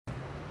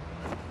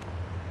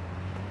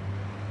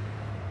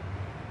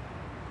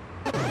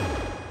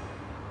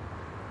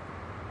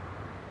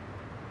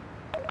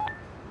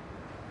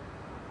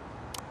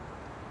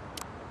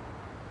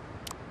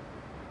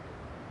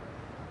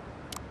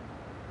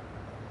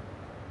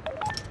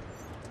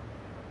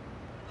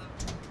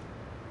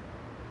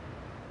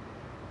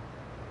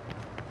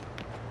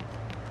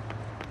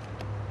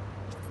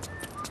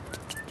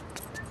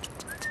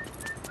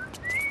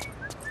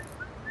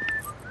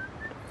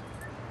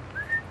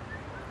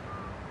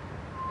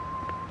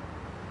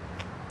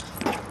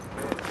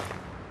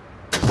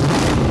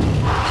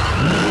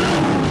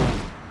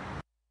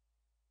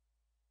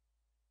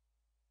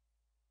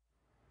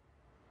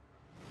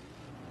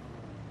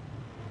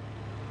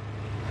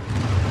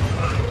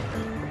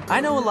I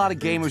know a lot of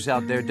gamers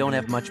out there don't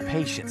have much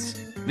patience.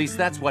 At least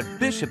that's what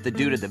Bishop, the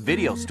dude at the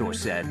video store,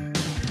 said.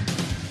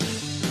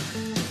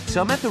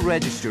 So I'm at the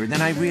register, and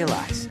then I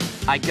realized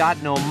I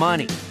got no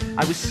money.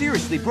 I was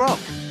seriously broke.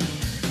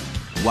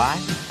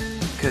 Why?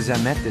 Because I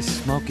met this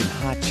smoking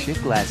hot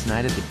chick last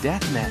night at the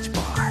deathmatch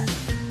bar.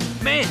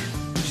 Man,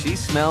 she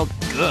smelled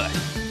good.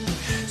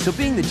 So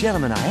being the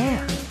gentleman I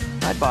am,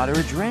 I bought her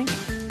a drink.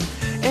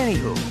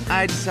 Anywho,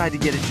 I decided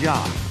to get a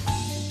job.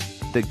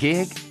 The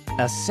gig?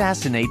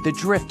 Assassinate the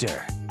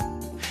drifter.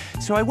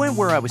 So I went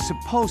where I was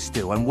supposed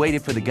to and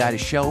waited for the guy to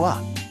show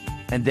up.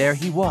 And there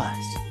he was,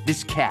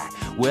 this cat,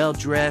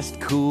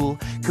 well-dressed, cool,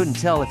 couldn't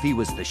tell if he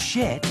was the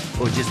shit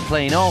or just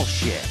plain old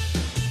shit.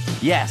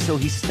 Yeah, so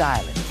he's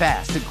styling,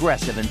 fast,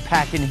 aggressive, and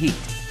packing heat.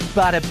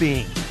 Bada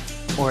bing.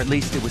 Or at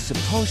least it was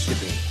supposed to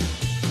be.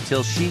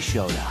 Till she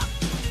showed up.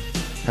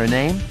 Her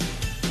name?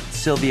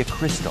 Sylvia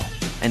Crystal,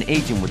 an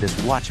agent with this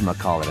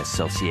whatchamacallit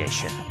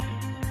association.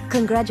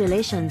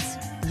 Congratulations.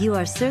 You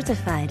are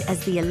certified as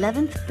the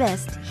 11th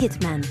best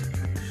hitman.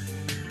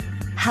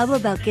 How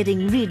about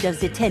getting rid of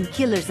the 10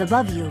 killers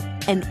above you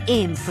and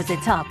aim for the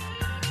top?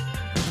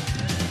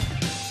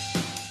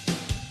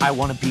 I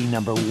want to be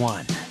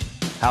 #1.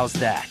 How's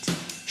that?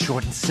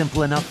 Short and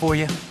simple enough for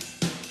you?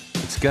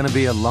 It's gonna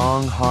be a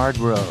long, hard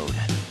road.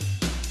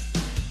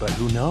 But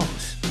who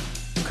knows?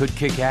 Could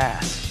kick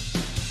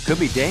ass. Could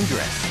be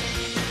dangerous.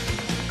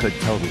 Could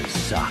totally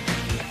suck.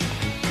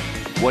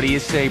 What do you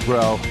say,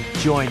 bro?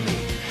 Join me.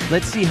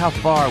 Let's see how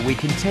far we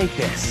can take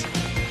this.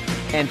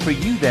 And for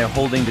you there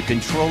holding the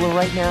controller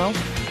right now,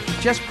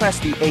 just press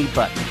the A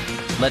button.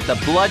 Let the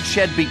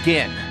bloodshed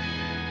begin.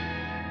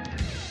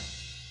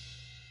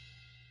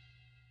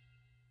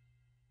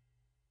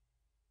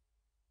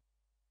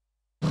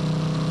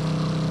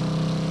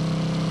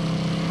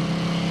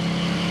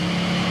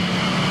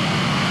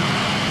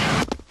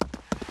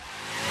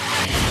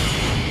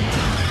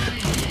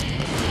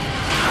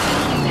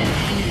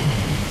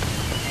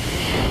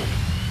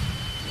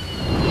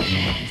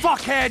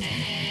 Fuckhead!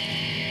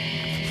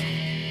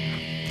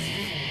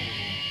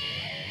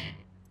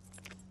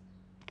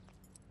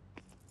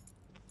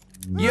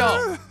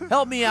 Yo,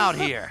 help me out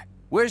here.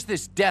 Where's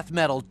this death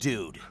metal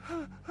dude?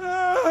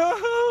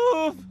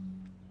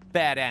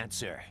 Bad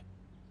answer.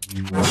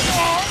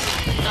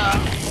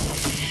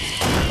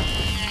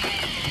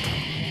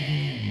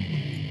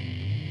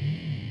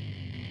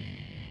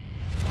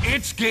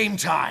 It's game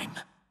time.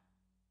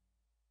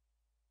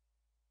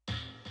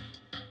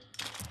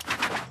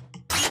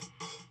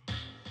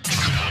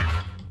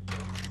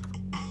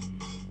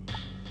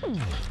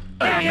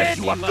 I'll mess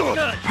you up good.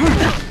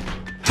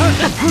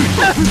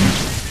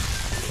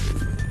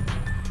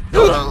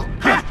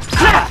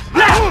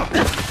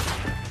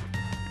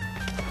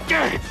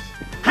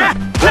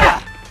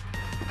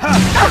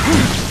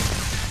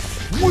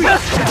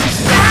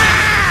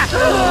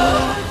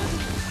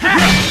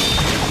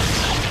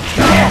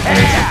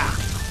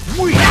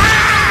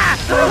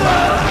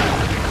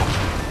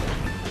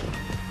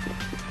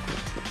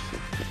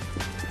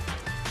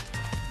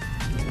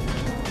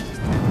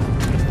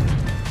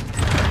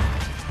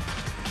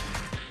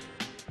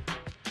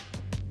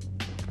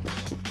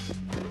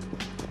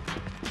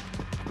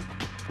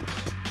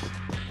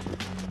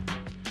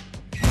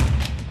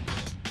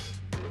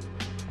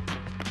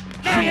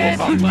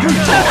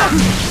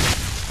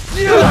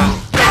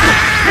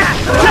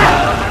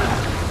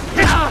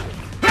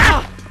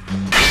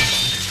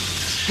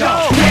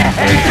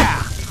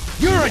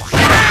 You're a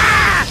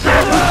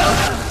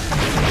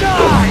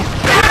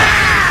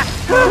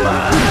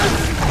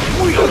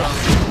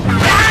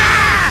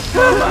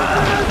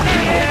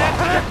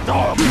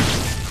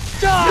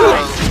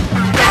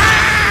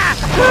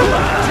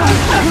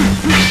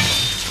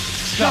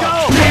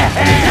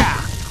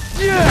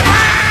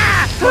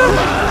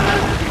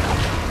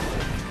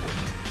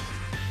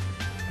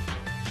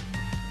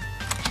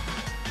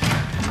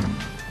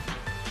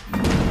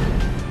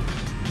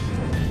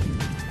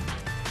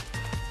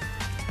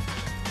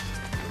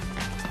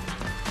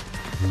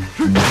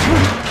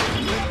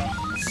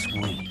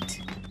Sweet.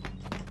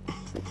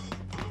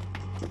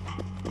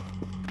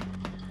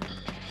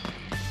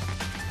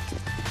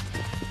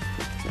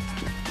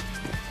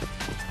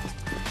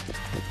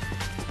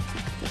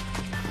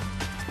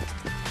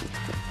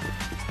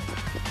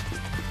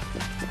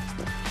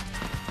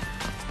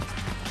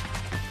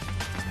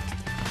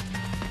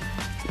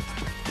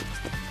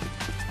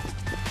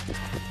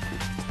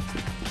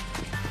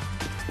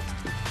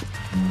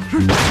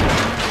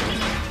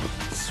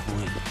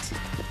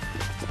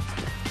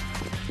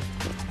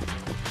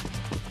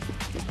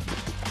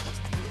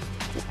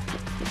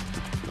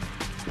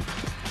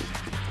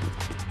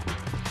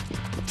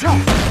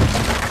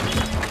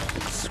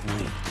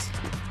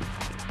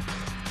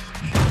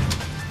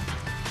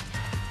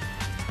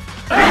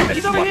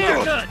 He's over here!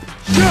 Good!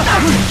 He's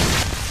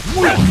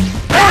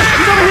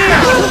over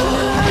here!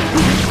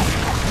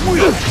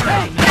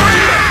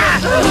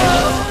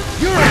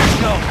 You're a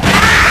joke!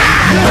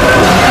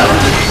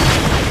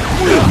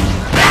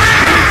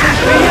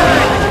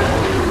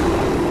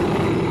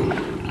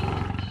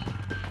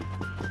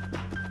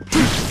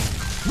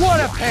 What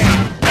a pain!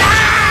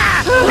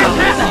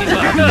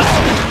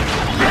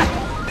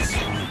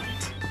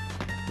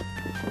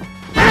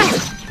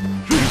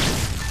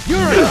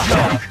 You're a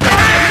joke!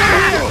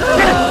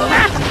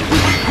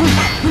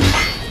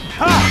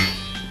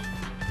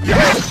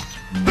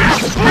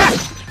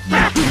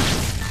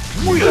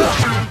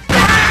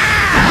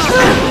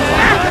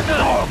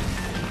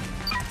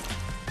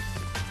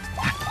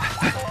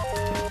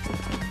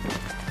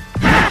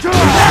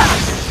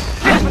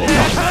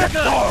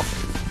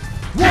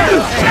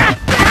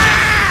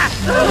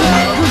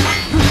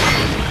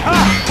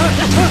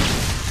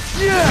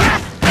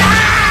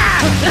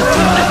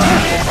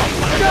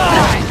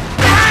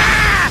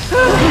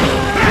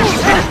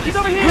 He's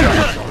over here!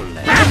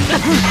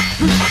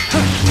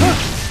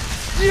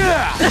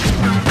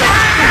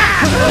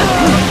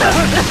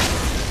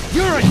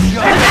 You're a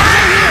joke!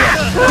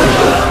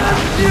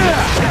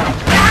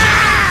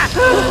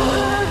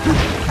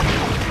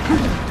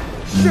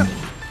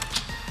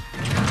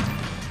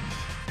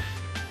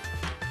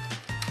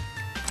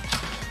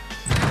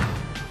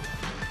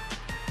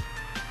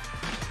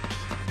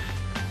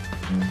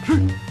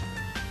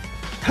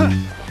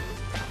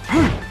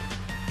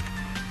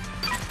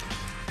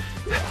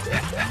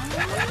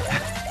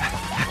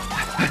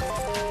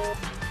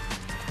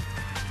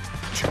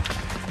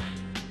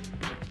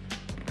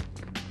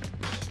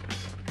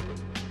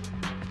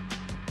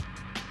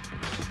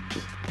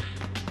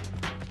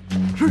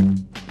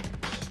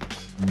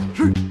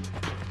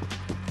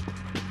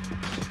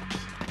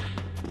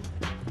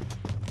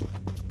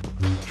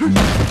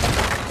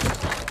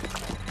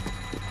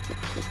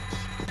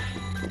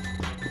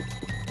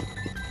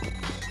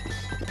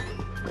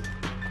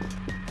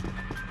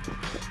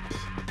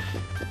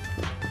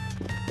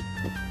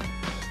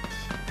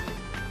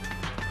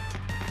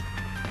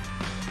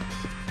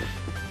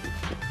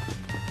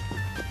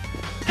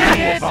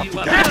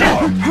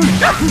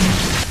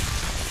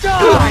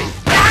 Die!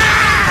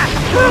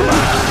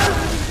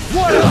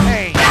 What a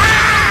pain!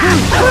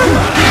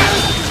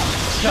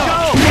 Go!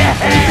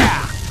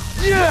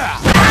 Yeah!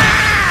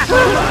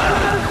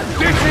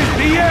 This is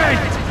the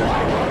end!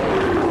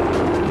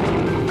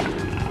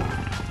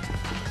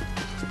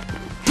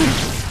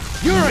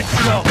 You're a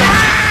joke!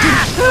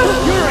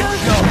 You're a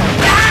joke!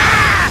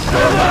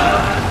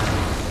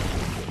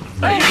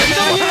 Hey, he's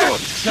over here!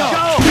 Go!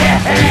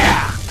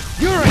 Yeah!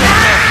 You're a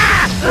joke!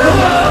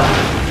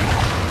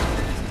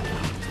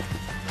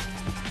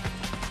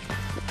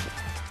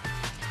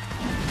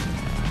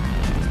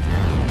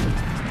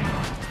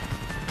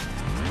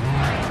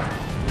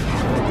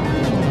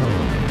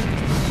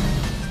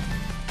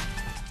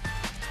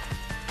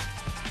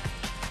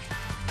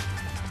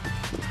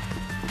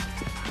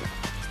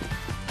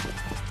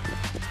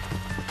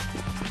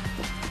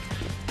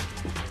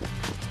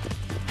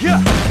 Yeah!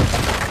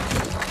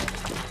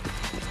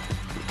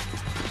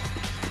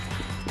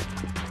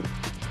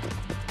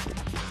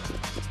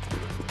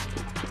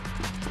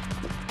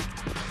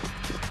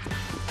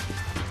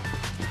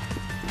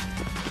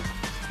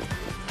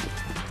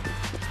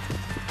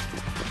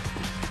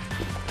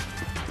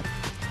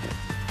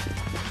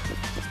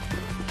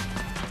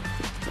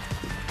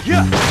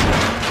 Yeah!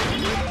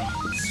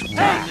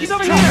 Hey, he's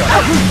over here!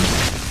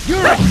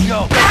 You're a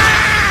joke!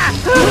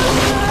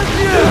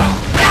 Yeah!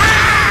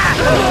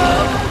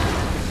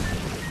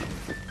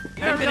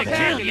 I'm gonna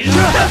kill you!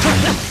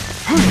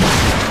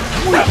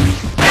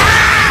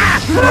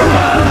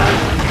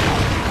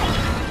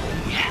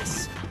 Yes!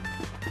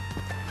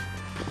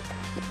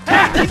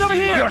 Hey, he's over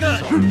here! You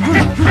guys with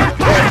me?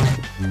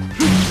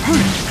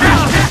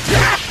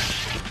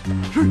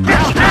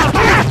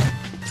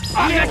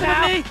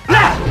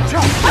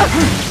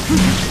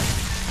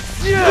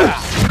 Yeah!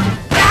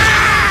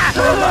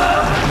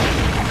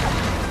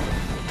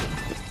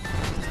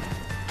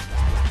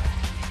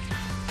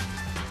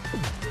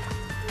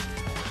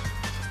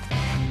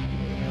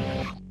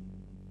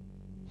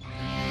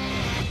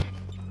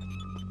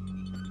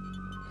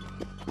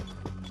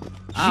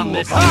 I'll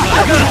miss you.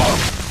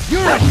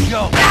 You're a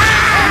joke!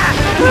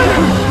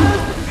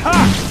 Ha!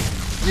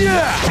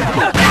 Yeah!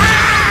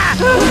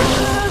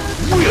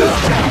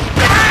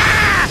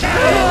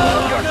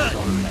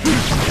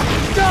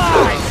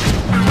 Die!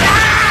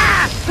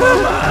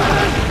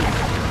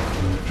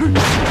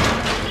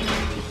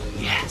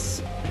 Yes!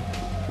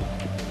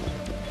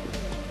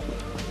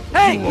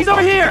 Hey, he's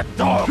over here!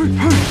 Die!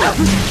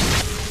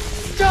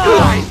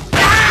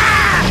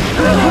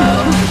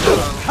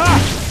 Ha!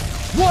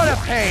 What a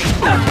pain!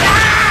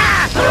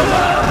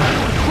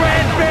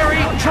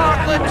 Cranberry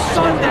chocolate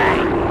sundae!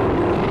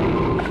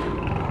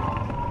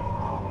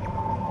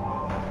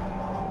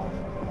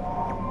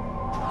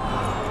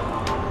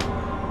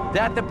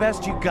 That the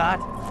best you got?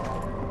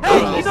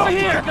 Hey, he's over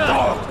here!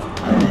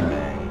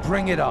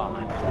 Bring it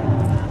on.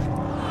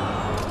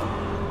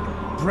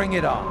 Bring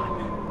it on.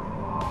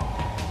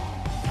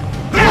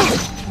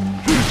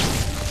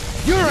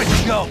 You're a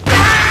joke!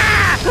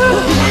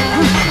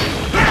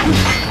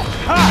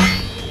 Ha!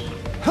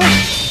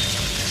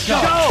 Go!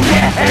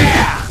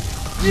 Yeah!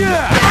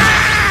 Yeah!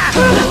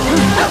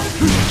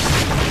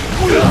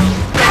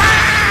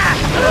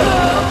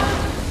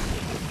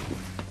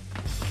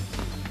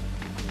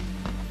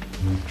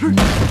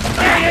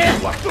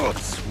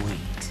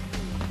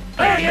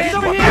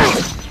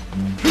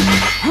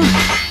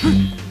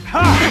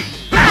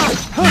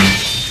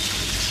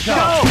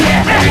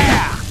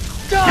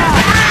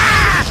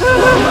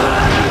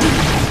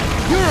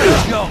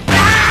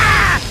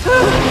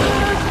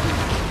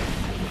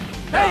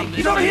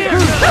 He's over here!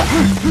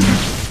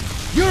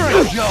 You're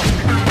a joke!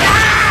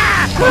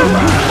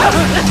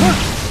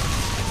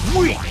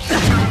 Weak!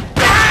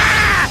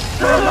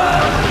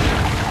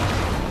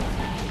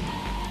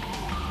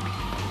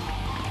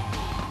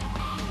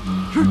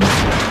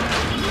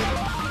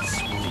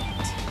 Sweet.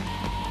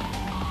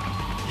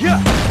 Yeah!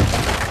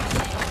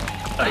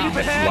 You've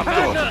been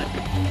handcuffed!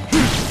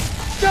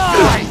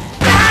 Die!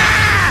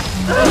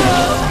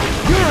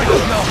 You're a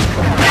joke!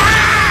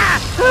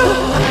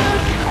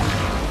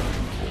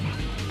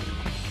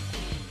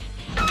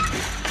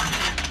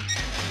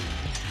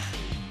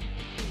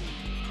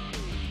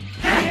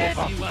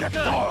 Get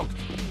dogged!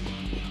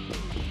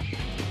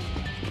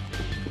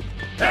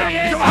 There he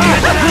is!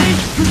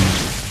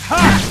 Ha!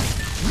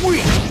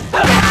 Weak!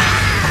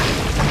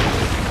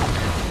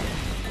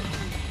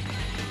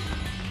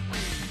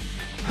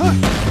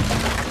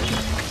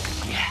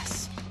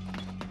 Yes!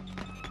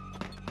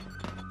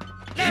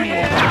 There he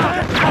is!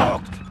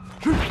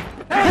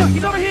 Hey,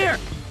 he's over here!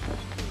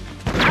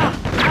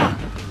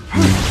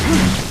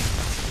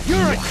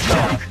 You're a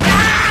joke!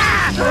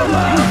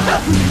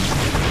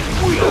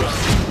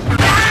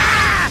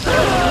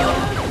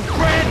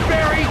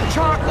 Cranberry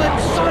chocolate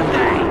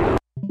sundae!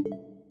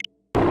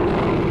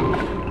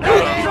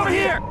 Hey, he's over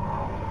here!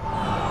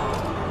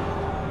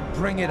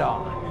 Bring it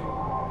on.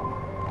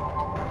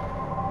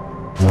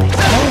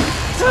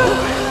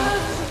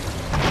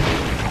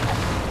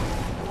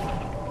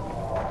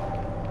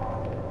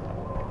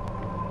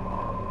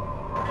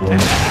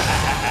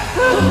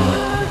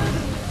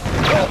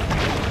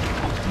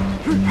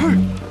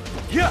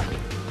 Yeah!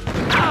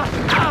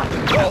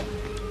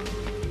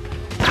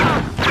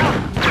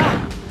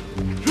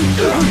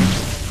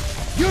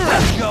 You're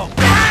a joke!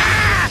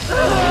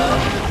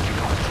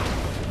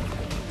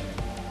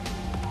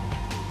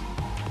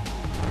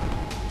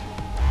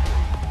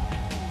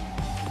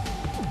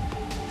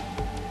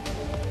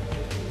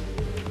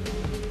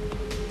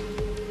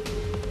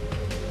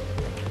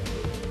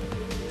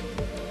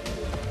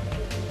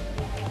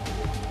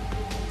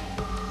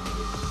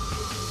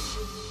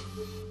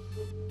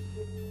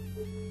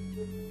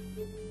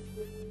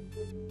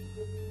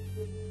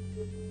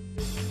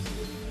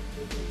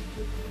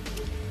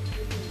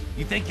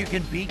 You think you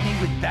can beat me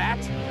with that?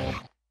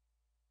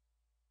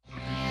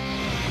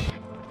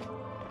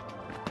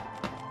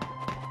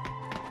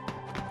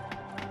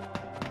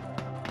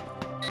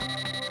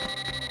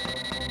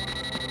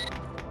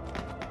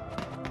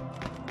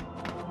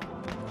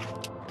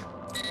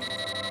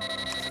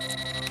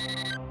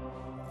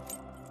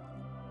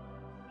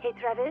 Hey,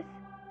 Travis,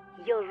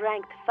 your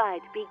ranked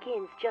fight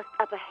begins just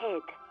up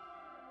ahead.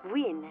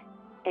 Win,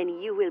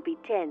 and you will be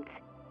 10th.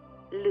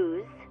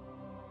 Lose,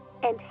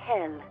 and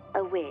hell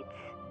awaits.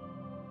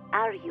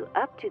 Are you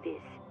up to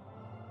this?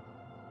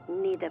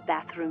 Need a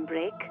bathroom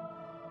break?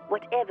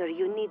 Whatever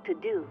you need to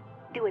do,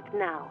 do it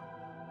now.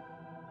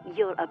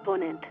 Your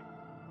opponent,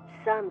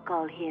 some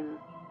call him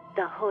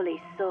the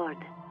Holy Sword.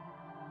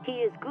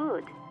 He is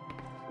good,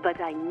 but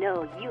I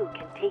know you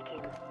can take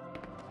him.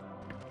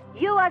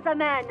 You are the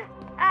man.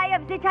 I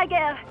am the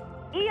tiger.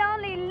 He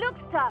only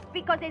looks tough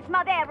because his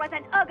mother was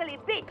an ugly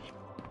bitch.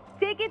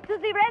 Take it to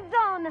the red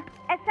zone.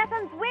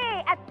 Assassin's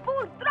Way at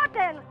full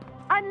throttle.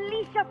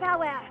 Unleash your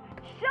power.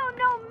 Show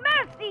no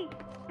mercy.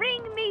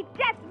 Bring me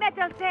death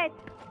metal set.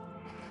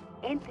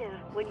 Enter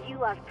when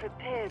you are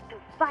prepared to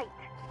fight.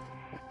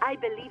 I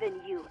believe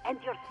in you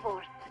and your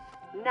force.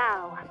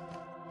 Now,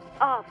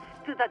 off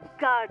to the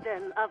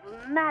Garden of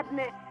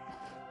Madness.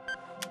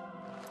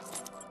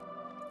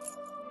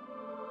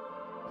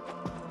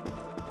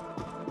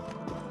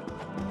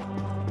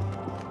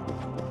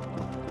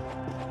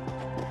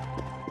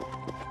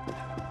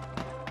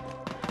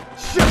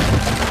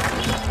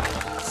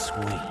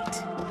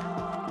 Sweet.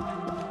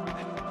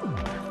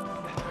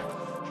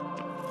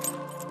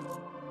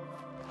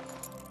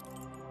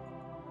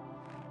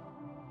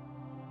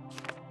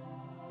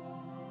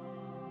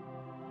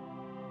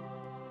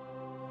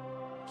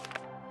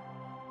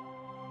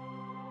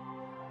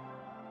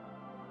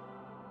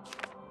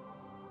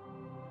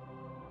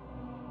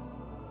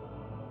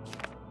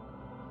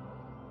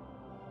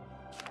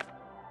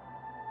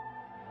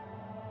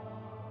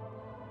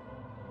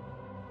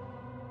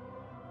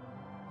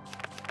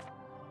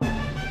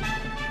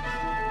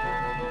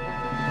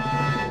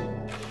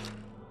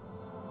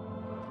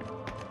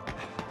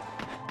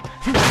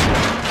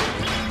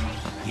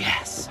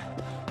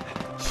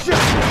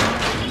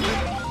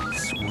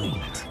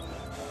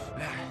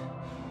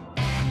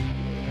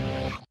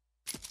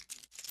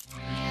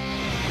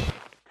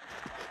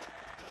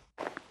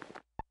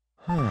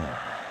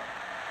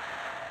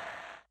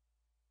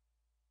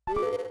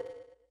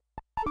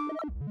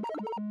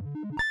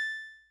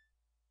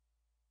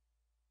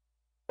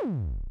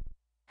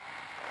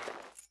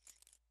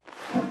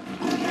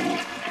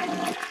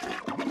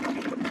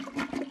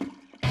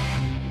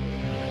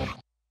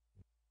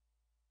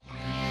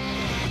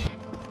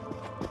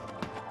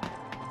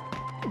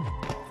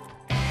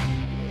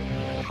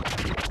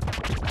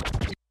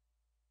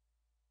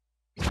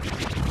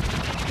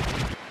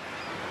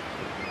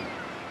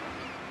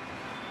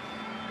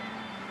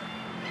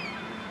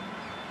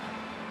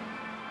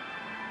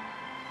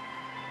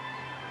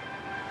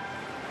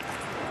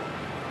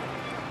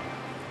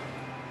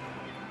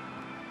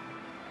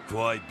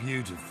 Quite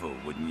beautiful,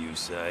 wouldn't you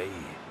say?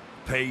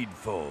 Paid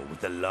for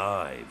with the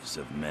lives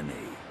of many.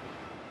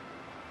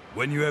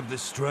 When you have the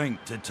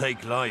strength to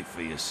take life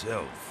for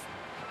yourself,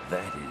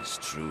 that is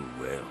true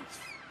wealth.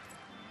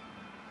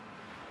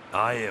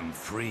 I am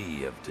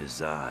free of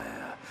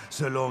desire.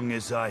 So long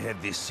as I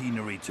have this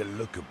scenery to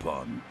look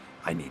upon,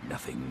 I need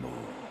nothing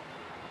more.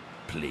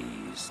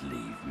 Please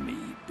leave me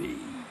be.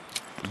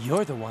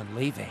 You're the one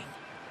leaving.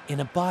 In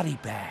a body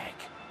bag.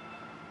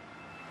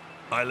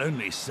 I'll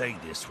only say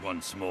this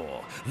once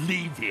more.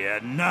 Leave here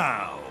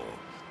now!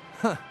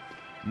 Huh.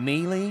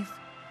 Me leave?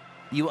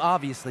 You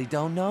obviously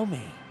don't know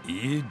me.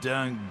 You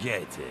don't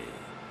get it,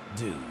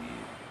 do you?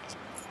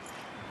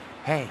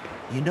 Hey,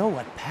 you know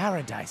what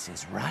paradise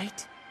is,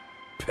 right?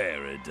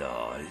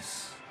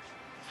 Paradise?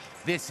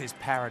 This is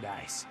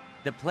paradise.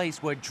 The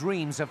place where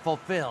dreams are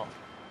fulfilled.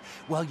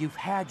 Well, you've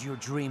had your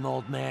dream,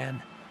 old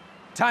man.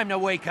 Time to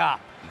wake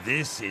up.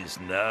 This is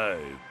no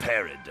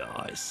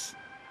paradise.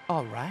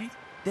 All right.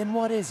 Then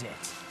what is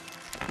it?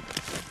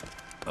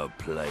 A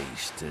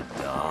place to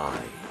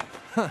die.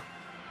 Huh.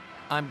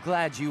 I'm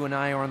glad you and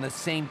I are on the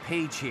same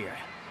page here.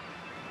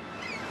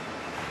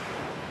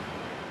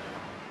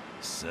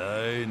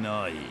 So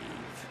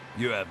naive.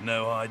 You have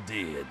no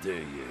idea, do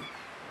you?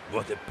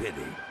 What a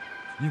pity.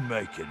 You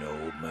make an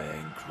old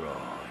man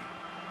cry.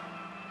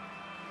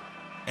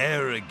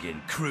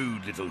 Arrogant,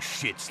 crude little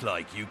shits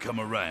like you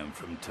come around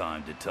from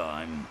time to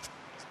time.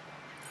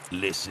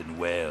 Listen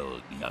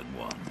well, young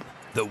one.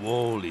 The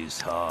wall is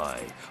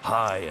high,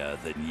 higher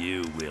than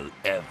you will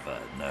ever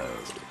know.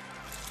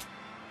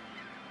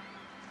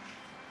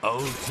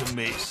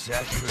 Ultimate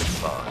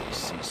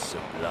sacrifice is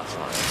sublime.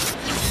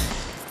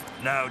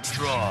 Now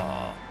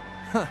draw.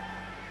 Huh.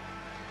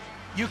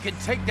 You can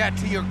take that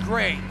to your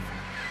grave.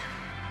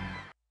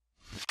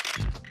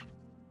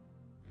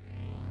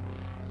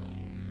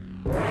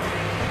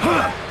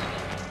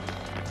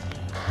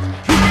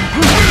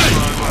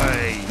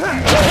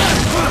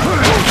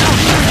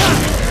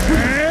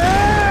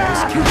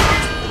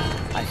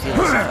 I feel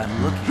as if I'm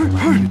looking at my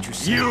future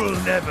self. You'll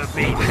never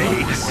beat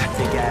me.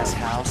 Big-ass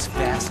house,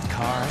 fast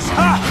cars,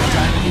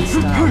 dining in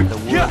style with a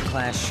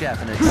world-class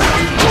chef and a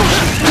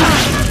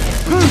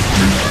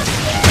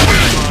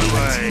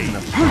team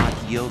of hot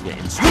yoga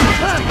instructors.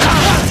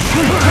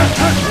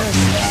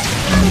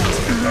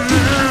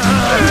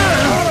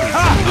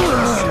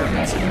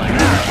 Servants in my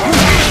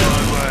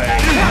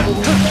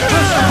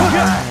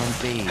and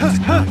babes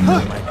knocking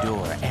on my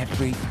door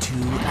every 2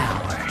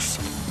 hours.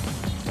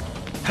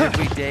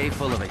 Every day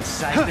full of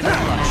excitement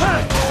and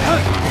luxury.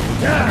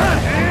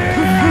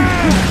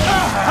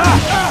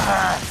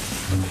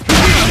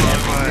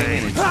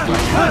 Everything in its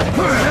right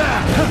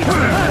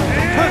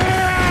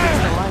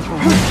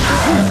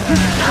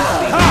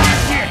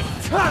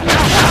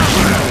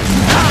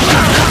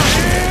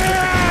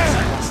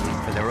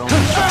for their own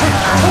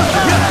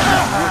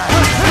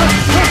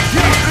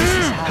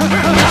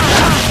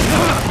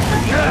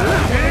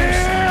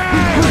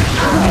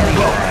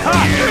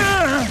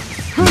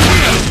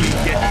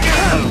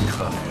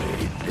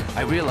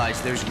I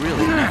realize there's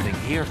really nothing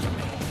here for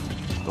me.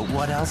 But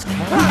what else can I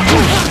do?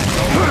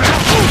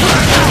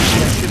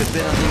 I should have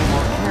been a little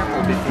more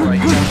careful before I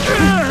jumped in.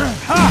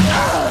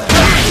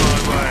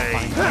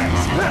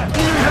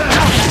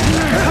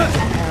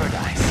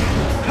 Paradise.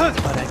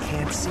 But I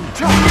can't see.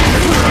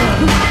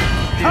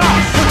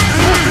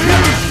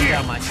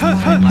 Down my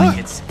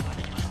spine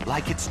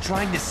like it's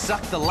trying to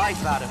suck the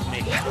life out of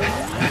me. I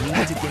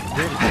need to get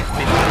rid of it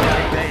before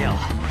I bail.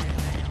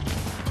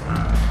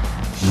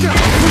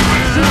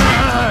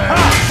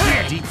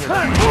 Deeper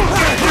than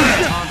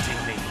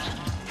taunting me.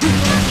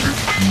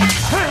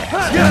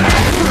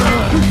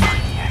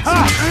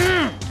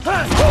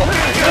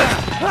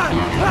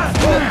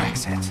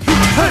 Exit.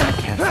 I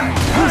can't find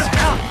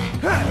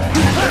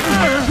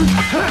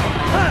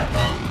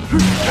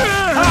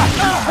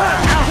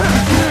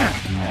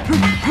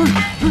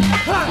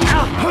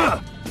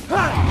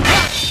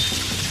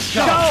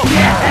Go!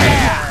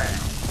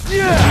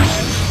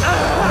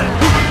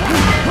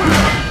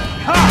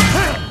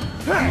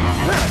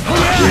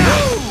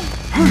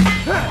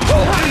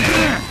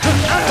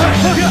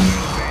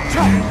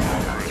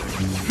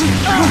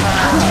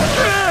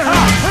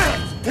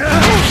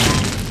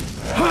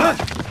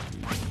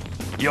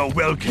 You're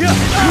welcome.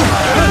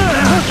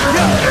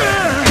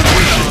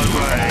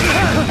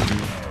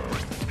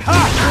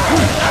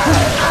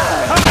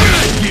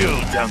 You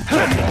don't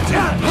get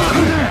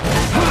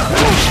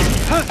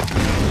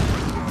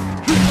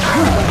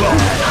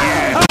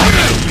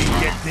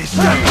get this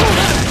done.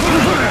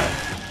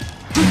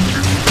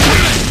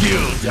 You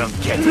don't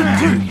get it,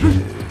 do you?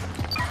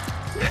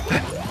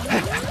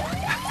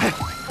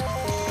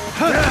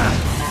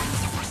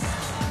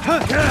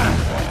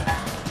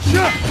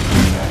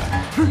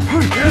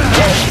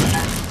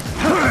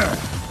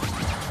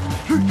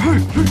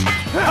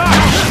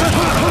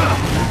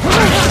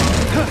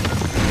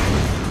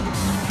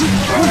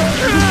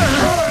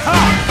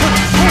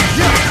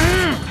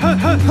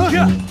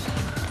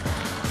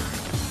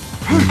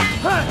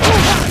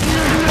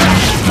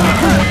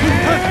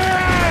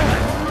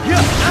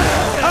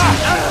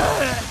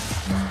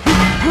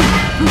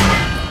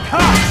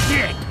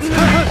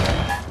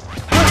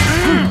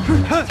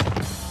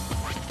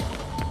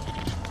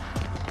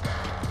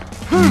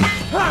 We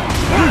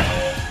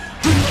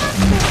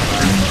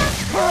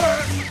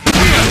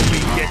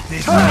get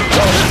this.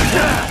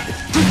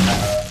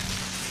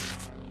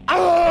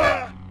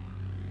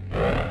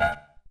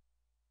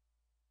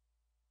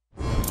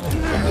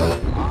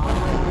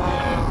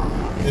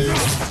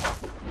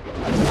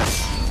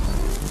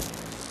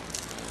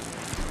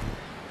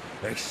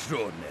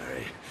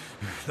 Extraordinary.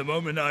 The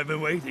moment I've been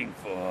waiting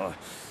for.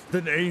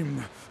 The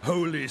name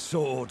Holy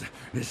Sword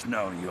is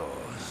now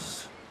yours.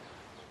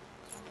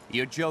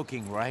 You're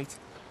joking, right?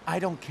 I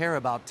don't care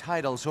about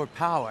titles or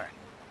power.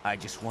 I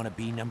just want to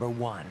be number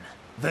one.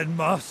 Then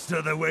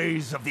master the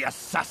ways of the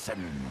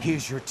assassin.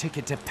 Here's your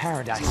ticket to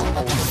paradise,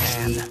 old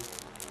man.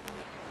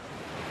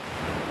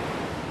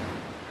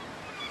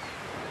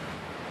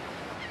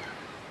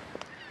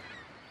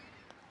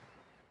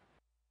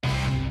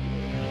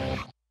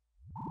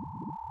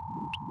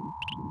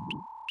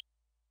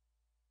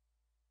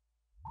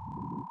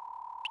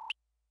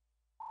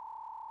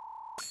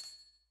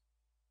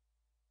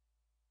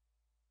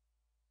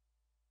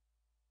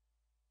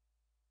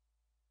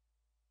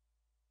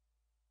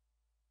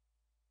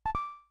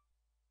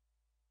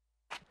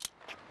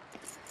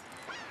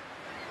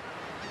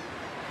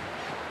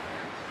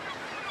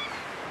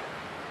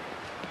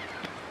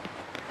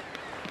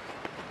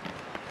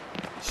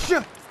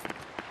 Shh!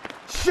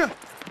 Shh!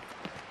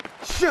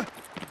 Shh!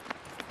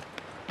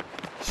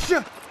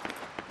 Shh!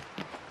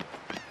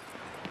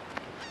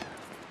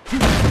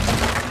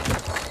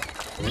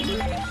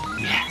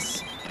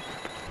 Yes.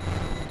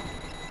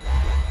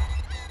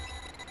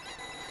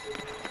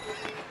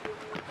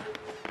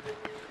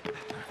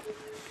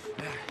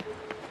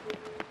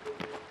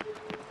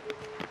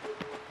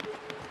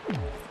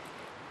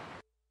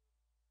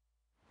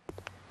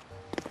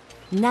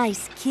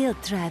 Nice kill,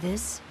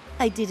 Travis.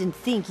 I didn't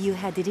think you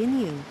had it in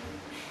you.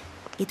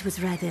 It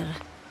was rather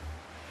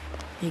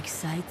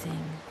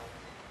exciting.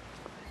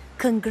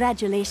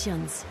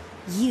 Congratulations.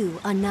 You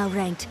are now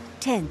ranked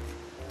 10th.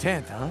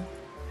 10th, huh?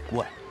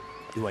 What?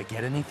 Do I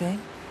get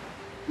anything?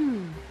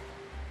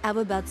 How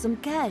about some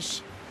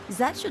cash?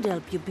 That should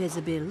help you pay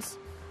the bills.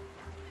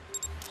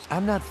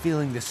 I'm not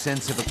feeling the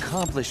sense of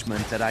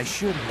accomplishment that I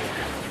should here.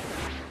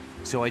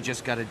 So I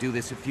just gotta do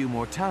this a few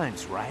more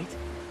times, right?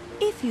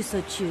 If you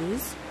so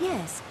choose,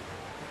 yes.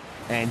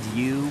 And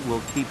you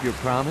will keep your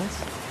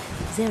promise?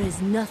 There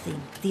is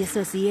nothing the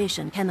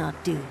association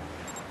cannot do.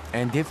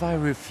 And if I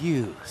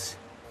refuse?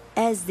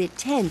 As the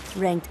 10th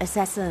ranked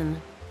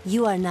assassin,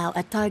 you are now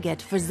a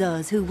target for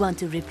those who want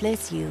to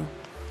replace you.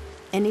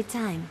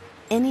 Anytime,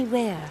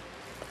 anywhere.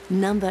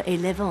 Number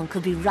 11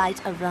 could be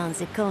right around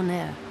the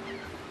corner,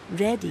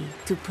 ready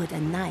to put a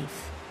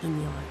knife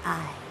in your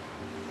eye.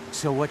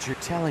 So what you're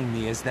telling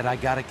me is that I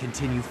gotta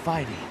continue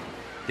fighting.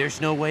 There's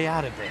no way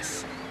out of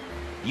this.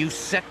 You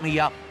set me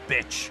up,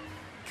 bitch.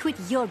 Quit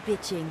your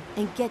bitching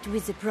and get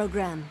with the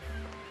program.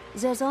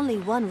 There's only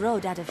one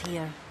road out of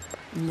here.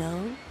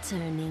 No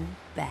turning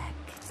back.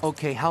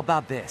 Okay, how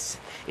about this?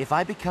 If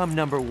I become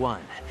number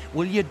one,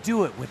 will you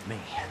do it with me?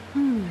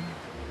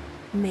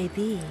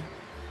 Maybe.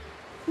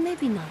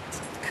 Maybe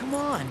not. Come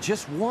on,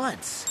 just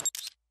once.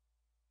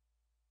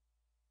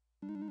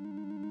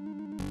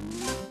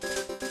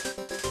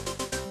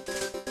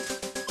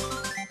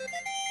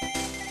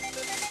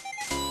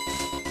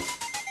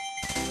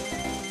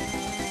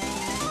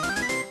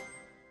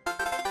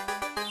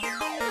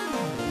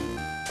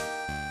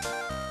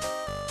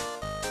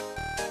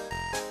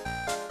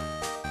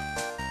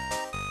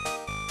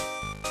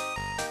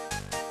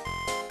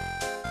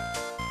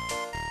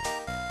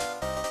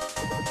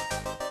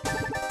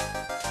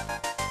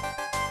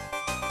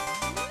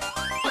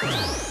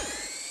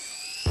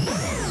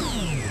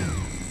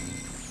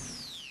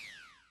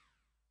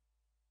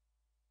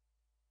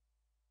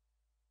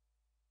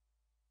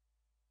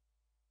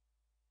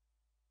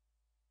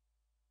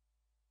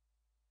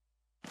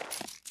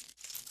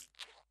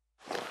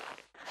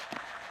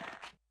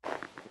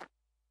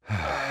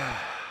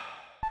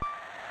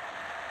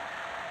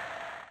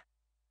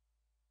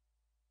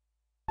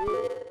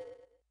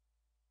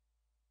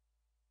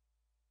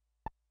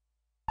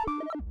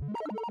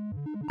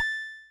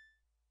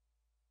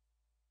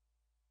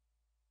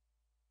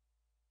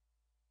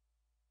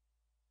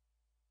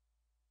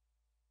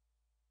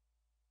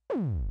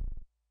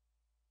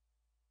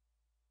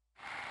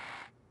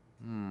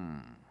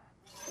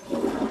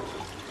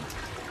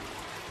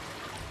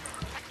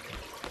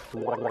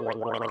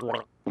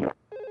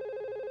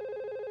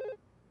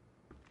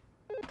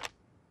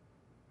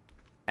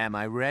 Am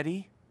I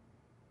ready?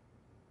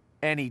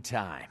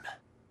 Anytime.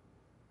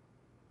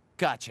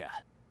 Gotcha.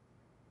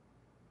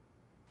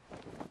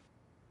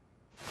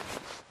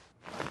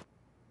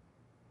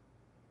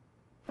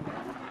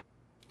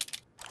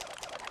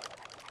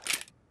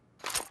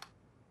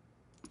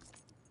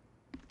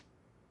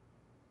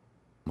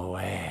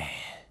 Away.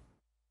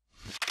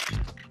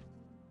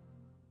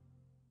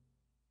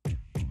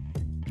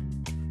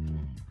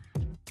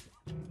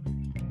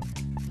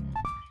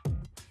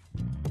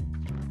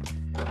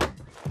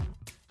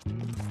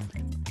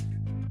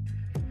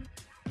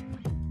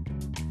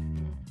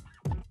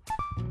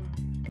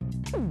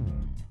 Bye.